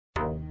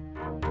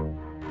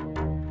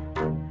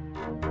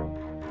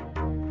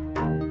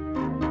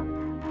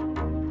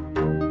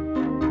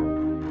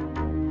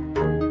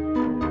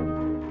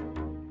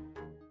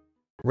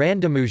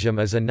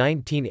Randamoozham is a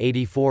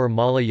 1984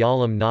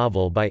 Malayalam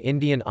novel by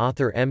Indian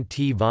author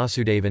M.T.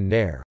 Vasudevan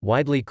Nair,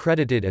 widely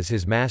credited as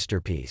his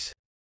masterpiece.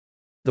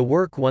 The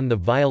work won the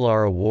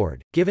Vayalar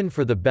Award, given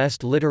for the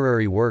best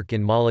literary work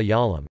in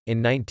Malayalam,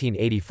 in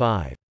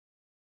 1985.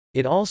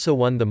 It also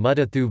won the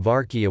Muttathu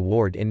Varkey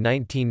Award in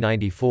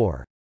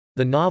 1994.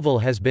 The novel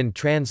has been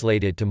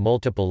translated to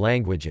multiple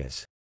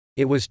languages.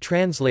 It was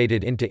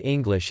translated into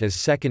English as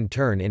Second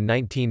Turn in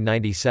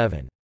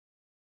 1997.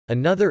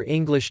 Another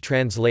English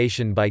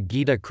translation by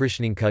Gita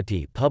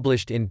Krishnankutty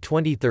published in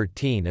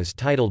 2013 is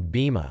titled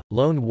Bhima,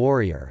 Lone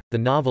Warrior. The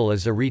novel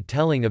is a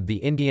retelling of the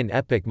Indian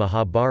epic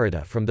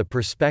Mahabharata from the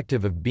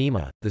perspective of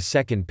Bhima, the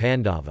second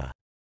Pandava.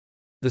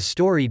 The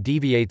story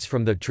deviates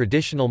from the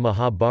traditional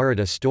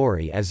Mahabharata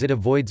story as it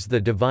avoids the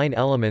divine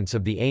elements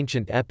of the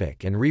ancient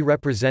epic and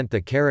re-represent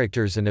the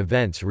characters and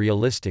events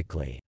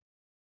realistically.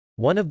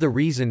 One of the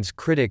reasons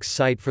critics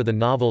cite for the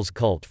novel's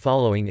cult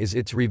following is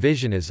its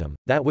revisionism,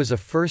 that was a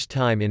first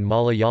time in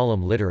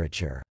Malayalam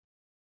literature.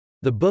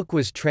 The book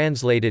was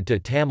translated to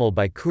Tamil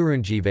by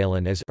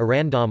Kurunjivelan as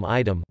Irandaam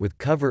Idam with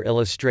cover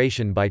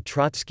illustration by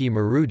Trotsky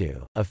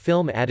Marudu. A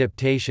film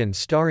adaptation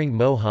starring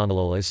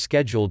Mohanlal is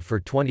scheduled for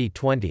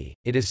 2020.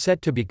 It is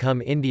set to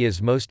become India's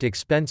most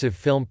expensive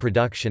film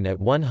production at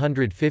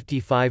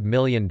 $155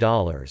 million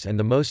and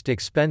the most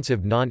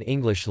expensive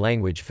non-English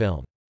language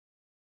film.